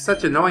expected to have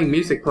such annoying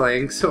music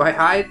playing, so I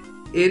hide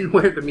in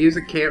where the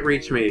music can't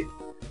reach me.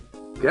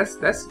 Guess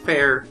that's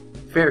fair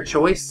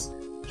choice.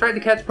 Tried to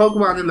catch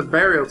Pokemon in the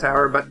burial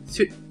tower, but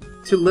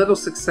to little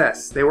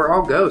success. They were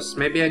all ghosts.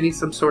 Maybe I need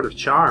some sort of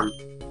charm.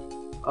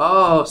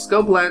 Oh,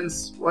 scope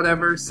lens.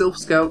 Whatever. Sylph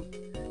scope.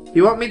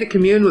 You want me to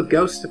commune with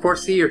ghosts to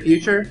foresee your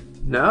future?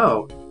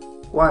 No.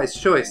 Wise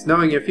choice.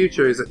 Knowing your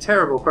future is a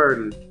terrible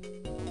burden.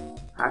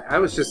 I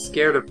was just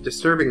scared of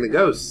disturbing the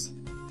ghosts.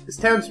 This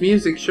town's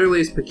music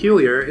surely is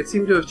peculiar. It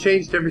seemed to have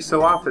changed every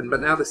so often,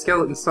 but now the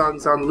skeleton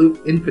song's on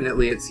loop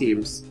infinitely, it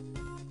seems.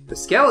 The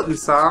skeleton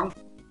song?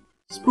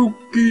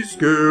 Spooky,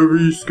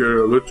 scary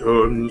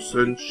skeletons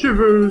send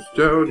shivers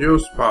down your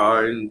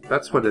spine.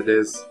 That's what it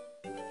is.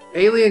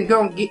 Alien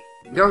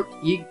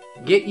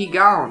get ye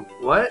gone.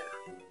 What?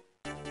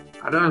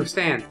 I don't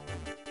understand.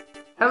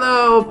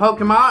 Hello,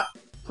 Pokemon.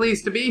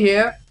 Pleased to be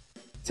here.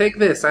 Take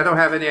this. I don't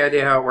have any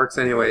idea how it works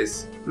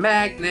anyways.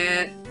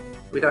 Magnet.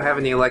 We don't have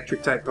any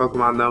electric type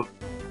Pokemon though.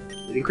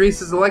 It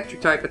increases electric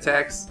type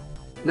attacks.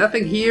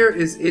 Nothing here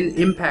is in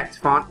impact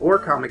font or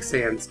Comic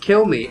Sans.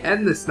 Kill me.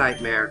 End this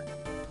nightmare.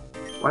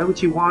 Why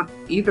would you want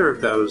either of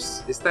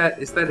those? Is that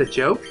a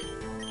joke?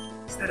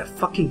 Is that a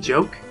fucking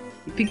joke?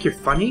 You think you're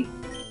funny?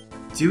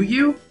 Do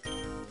you?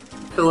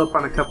 Fill up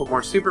on a couple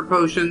more super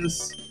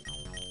potions.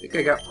 I think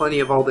I got plenty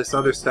of all this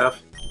other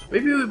stuff.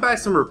 Maybe we buy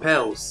some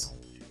repels.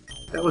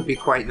 That would be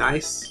quite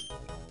nice.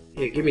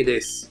 Here, give me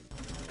this.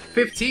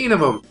 15 of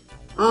them!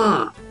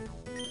 Now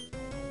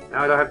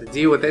I don't have to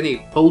deal with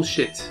any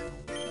bullshit.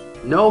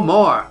 No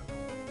more!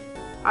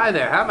 Hi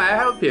there, how may I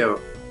help you?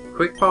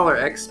 Quick Ball or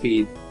X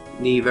Speed?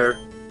 Neither.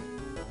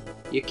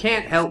 You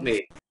can't help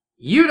me.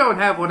 You don't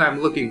have what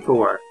I'm looking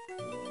for.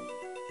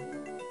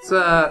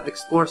 Let's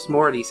explore some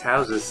more of these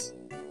houses.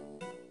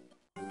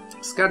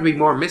 There's gotta be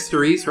more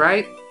mysteries,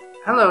 right?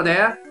 Hello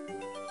there.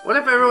 What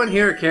if everyone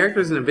here are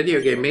characters in a video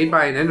game made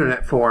by an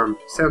internet forum?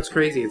 Sounds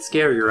crazy and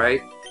scary,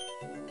 right?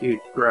 Dude,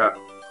 bruh,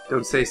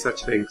 don't say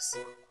such things.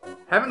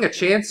 Having a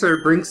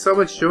Chancer brings so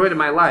much joy to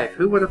my life.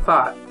 Who would have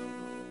thought?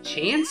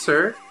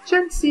 Chancer?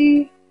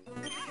 Chansey!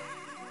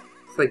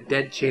 It's like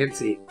dead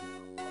Chansey.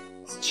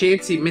 It's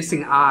Chansey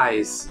missing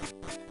eyes.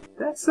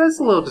 That's a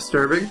little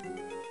disturbing.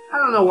 I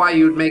don't know why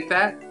you would make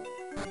that.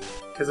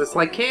 Because it's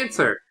like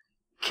cancer.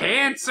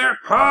 Cancer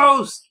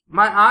post!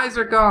 My eyes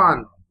are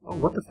gone! Oh,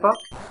 what the fuck?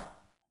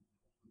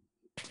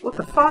 What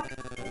the fuck?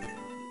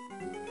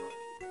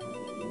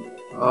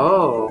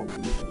 Oh.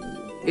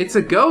 It's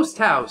a ghost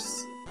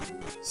house!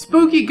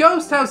 Spooky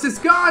ghost house is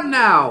gone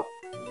now!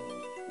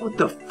 What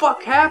the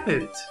fuck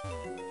happened?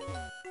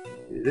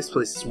 Dude, this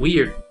place is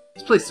weird.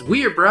 This place is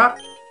weird, bruh!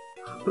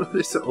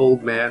 This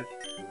old man.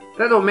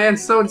 That old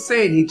man's so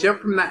insane, he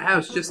jumped from that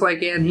house just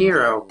like Ann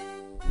Hero.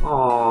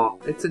 Aw,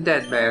 it's a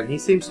dead man. He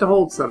seems to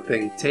hold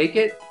something. Take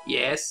it?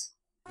 Yes.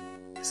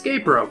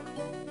 Escape rope.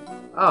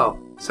 Oh,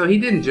 so he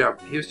didn't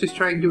jump. He was just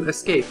trying to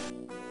escape.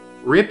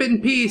 Rip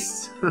in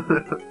peace!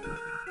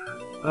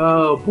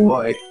 Oh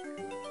boy.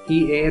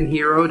 He Ann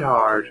Hero'd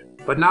hard.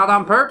 But not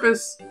on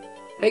purpose.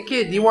 Hey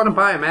kid, do you want to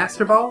buy a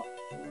Master Ball?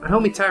 My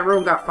homie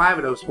Tyrone got 5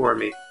 of those for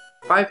me.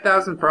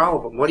 5,000 for all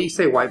of them. What do you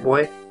say, white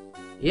boy?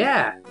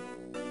 Yeah.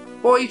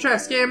 Boy, you try to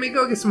scam me?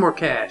 Go get some more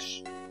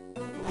cash.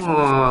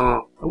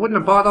 Oh, I wouldn't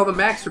have bought all the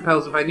Max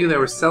Repels if I knew they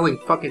were selling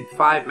fucking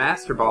 5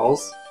 Master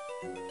Balls.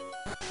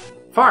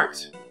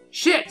 Fart!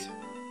 Shit!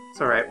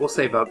 It's alright, we'll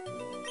save up.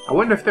 I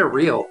wonder if they're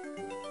real.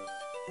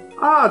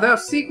 Ah, thou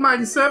seek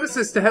mine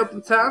services to help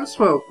the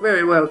townsfolk.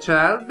 Very well,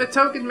 child.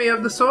 Betoken me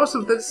of the source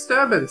of the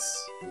disturbance.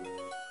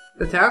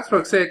 The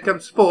townsfolk say it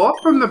comes forth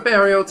from the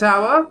burial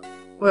tower.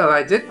 Well,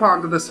 I did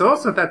ponder the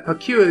source of that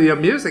peculiar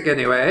music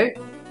anyway.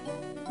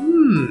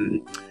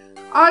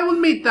 I will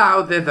meet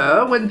thou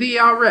thither when thee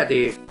are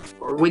ready.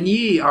 Or when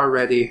ye are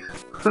ready.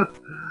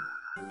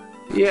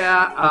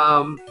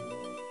 Yeah,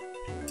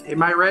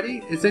 am I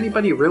ready? Is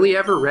anybody really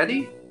ever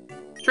ready?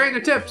 Trainer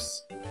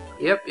tips!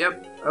 Yep,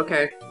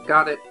 okay,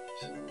 got it.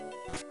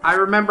 I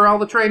remember all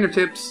the trainer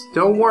tips,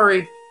 don't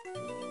worry.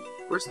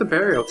 Where's the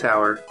burial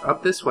tower?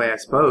 Up this way, I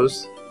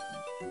suppose.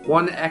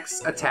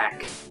 1x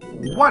attack.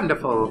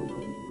 Wonderful!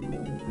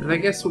 And I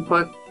guess we'll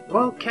put...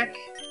 well, Keck...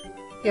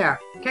 yeah,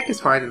 Keck is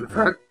fine in the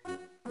front.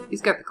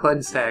 He's got the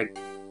cleanse tag.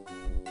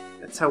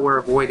 That's how we're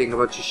avoiding a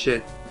bunch of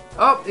shit.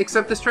 Oh,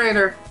 except this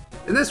trainer.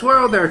 In this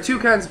world, there are 2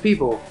 kinds of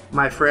people,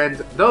 my friend.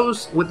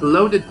 Those with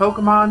loaded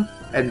Pokemon,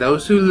 and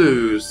those who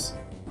lose.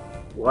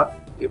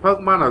 What? Your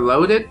Pokemon are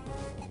loaded?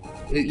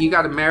 You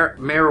got a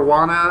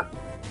marijuana?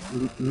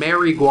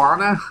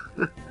 Marijuana?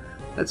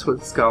 That's what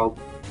it's called.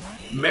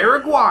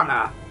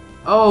 Marijuana!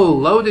 Oh,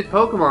 loaded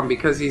Pokemon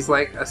because he's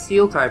like a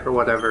Steel type or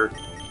whatever.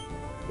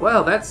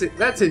 Well, that's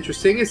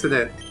interesting, isn't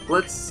it?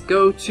 Let's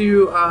go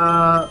to,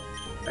 I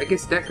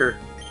guess Decker.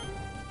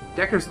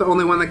 Decker's the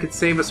only one that could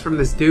save us from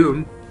this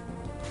doom.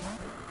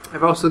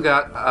 I've also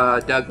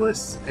got,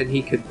 Douglas, and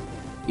he could,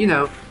 you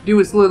know, do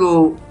his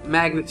little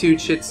magnitude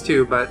shits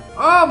too, but...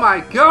 oh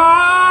my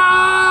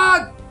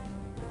god!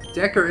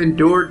 Decker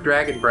endured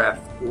Dragon Breath.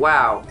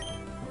 Wow.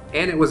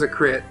 And it was a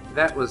crit.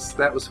 That was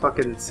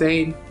fucking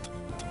insane.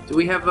 Do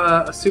we have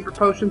a super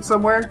potion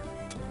somewhere?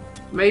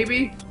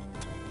 Maybe?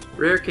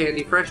 Rare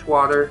candy, fresh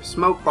water,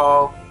 smoke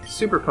ball,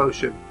 super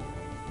potion.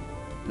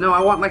 No,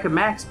 I want like a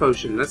max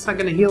potion. That's not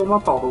gonna heal him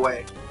up all the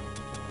way.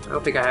 I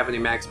don't think I have any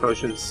max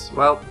potions.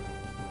 Well,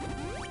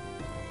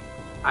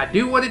 I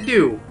do what it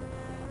do.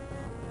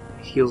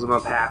 Heals him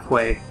up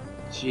halfway.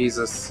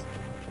 Jesus.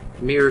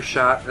 Mirror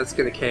shot, that's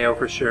gonna KO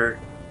for sure.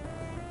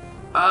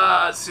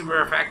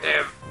 Super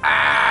effective.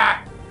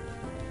 Ah!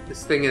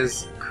 This thing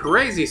is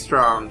crazy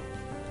strong.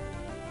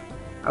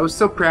 I was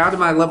so proud of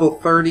my level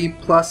 30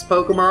 plus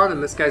Pokemon,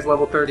 and this guy's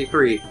level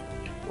 33.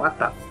 What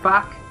the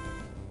fuck?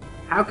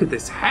 How could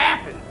this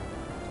happen?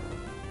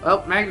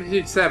 Well,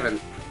 magnitude 7.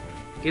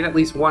 Get at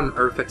least 1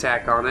 Earth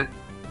attack on it.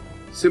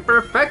 Super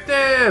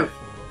effective!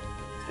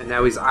 And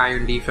now he's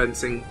iron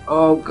defensing.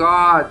 Oh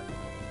god.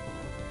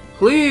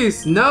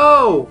 Please,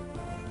 no!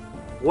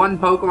 1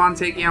 Pokemon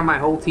taking out my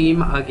whole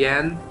team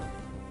again.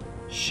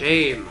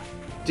 Shame.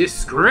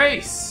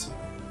 Disgrace!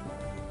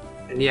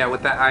 And yeah,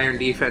 with that iron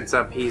defense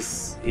up,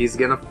 he's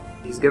gonna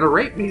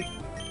rape me.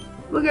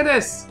 Look at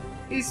this!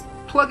 He's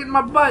plugging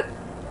my butt!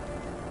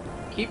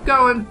 Keep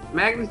going.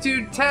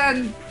 Magnitude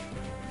 10!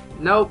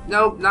 Nope,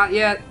 not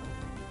yet.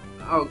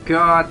 Oh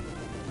god.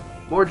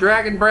 More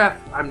Dragon Breath.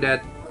 I'm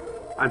dead.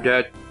 I'm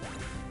dead.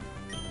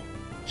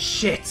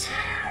 Shit.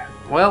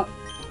 Well,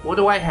 what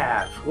do I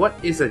have? What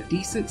is a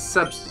decent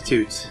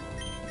substitute?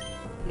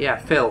 Yeah,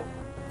 Phil.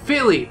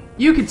 Philly,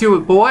 you can do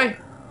it, boy!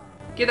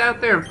 Get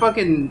out there and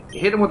fucking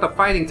hit him with a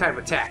fighting type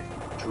attack.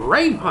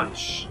 Drain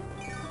Punch!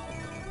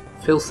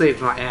 Phil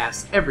saved my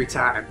ass every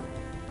time.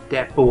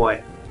 That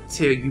boy.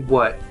 Tell you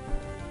what.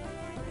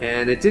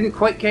 And it didn't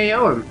quite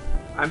KO him.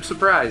 I'm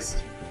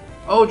surprised.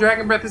 Oh,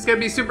 Dragon Breath is gonna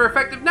be super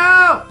effective.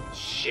 No!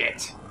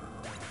 Shit.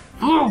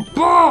 Oh,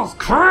 balls!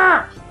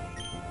 Crap!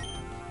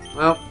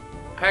 Well,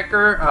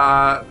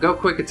 Pecker, go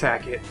quick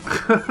attack it.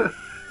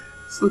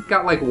 It's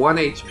got like 1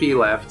 HP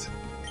left.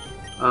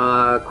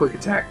 Quick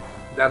attack.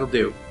 That'll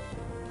do.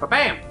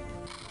 Ba-bam!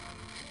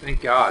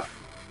 Thank God.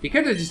 He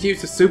could have just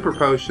used a super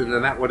potion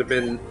and that would have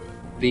been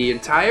the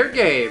entire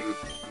game.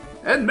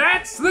 And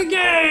that's the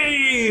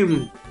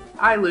game!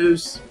 I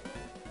lose.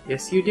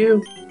 Yes, you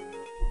do.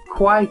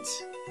 Quite.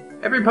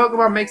 Every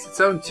Pokemon makes its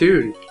own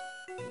tune.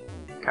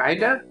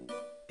 Kinda?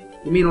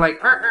 You mean like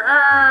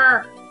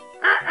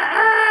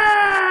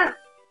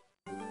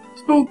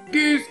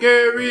spooky,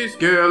 scary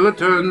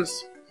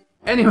skeletons.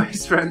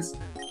 Anyways, friends,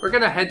 we're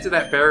gonna head to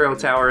that burial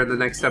tower in the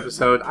next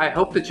episode. I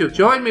hope that you'll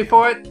join me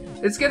for it.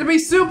 It's gonna be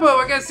super!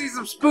 We're gonna see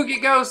some spooky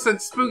ghosts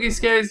and spooky,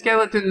 scary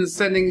skeletons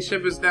sending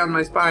shivers down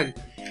my spine.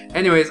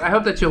 Anyways, I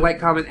hope that you'll like,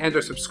 comment, and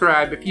or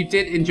subscribe. If you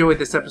did enjoy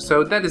this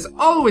episode, that is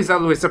always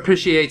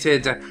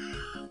appreciated.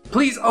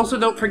 Please also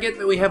don't forget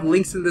that we have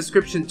links in the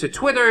description to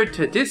Twitter,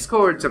 to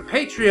Discord, to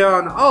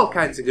Patreon, all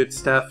kinds of good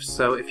stuff.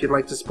 So if you'd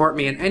like to support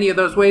me in any of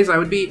those ways, I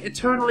would be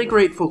eternally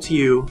grateful to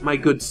you, my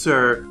good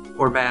sir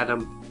or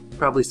madam.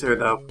 Probably sir,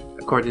 though,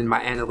 according to my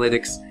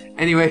analytics.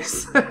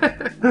 Anyways,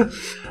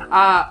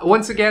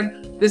 once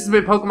again, this has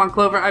been Pokemon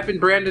Clover. I've been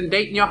Brandon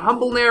Dayton, your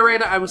humble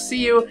narrator. I will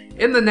see you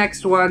in the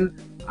next one.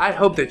 I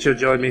hope that you'll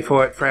join me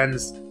for it,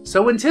 friends.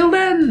 So until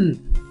then,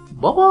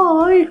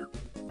 bye-bye!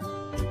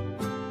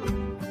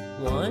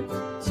 1,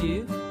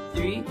 2,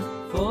 3,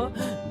 4.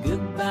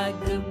 Goodbye,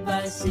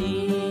 goodbye,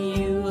 see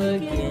you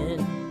again.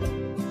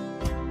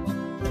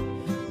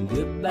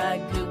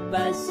 Goodbye,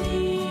 goodbye,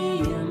 see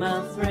you,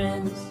 my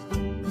friends.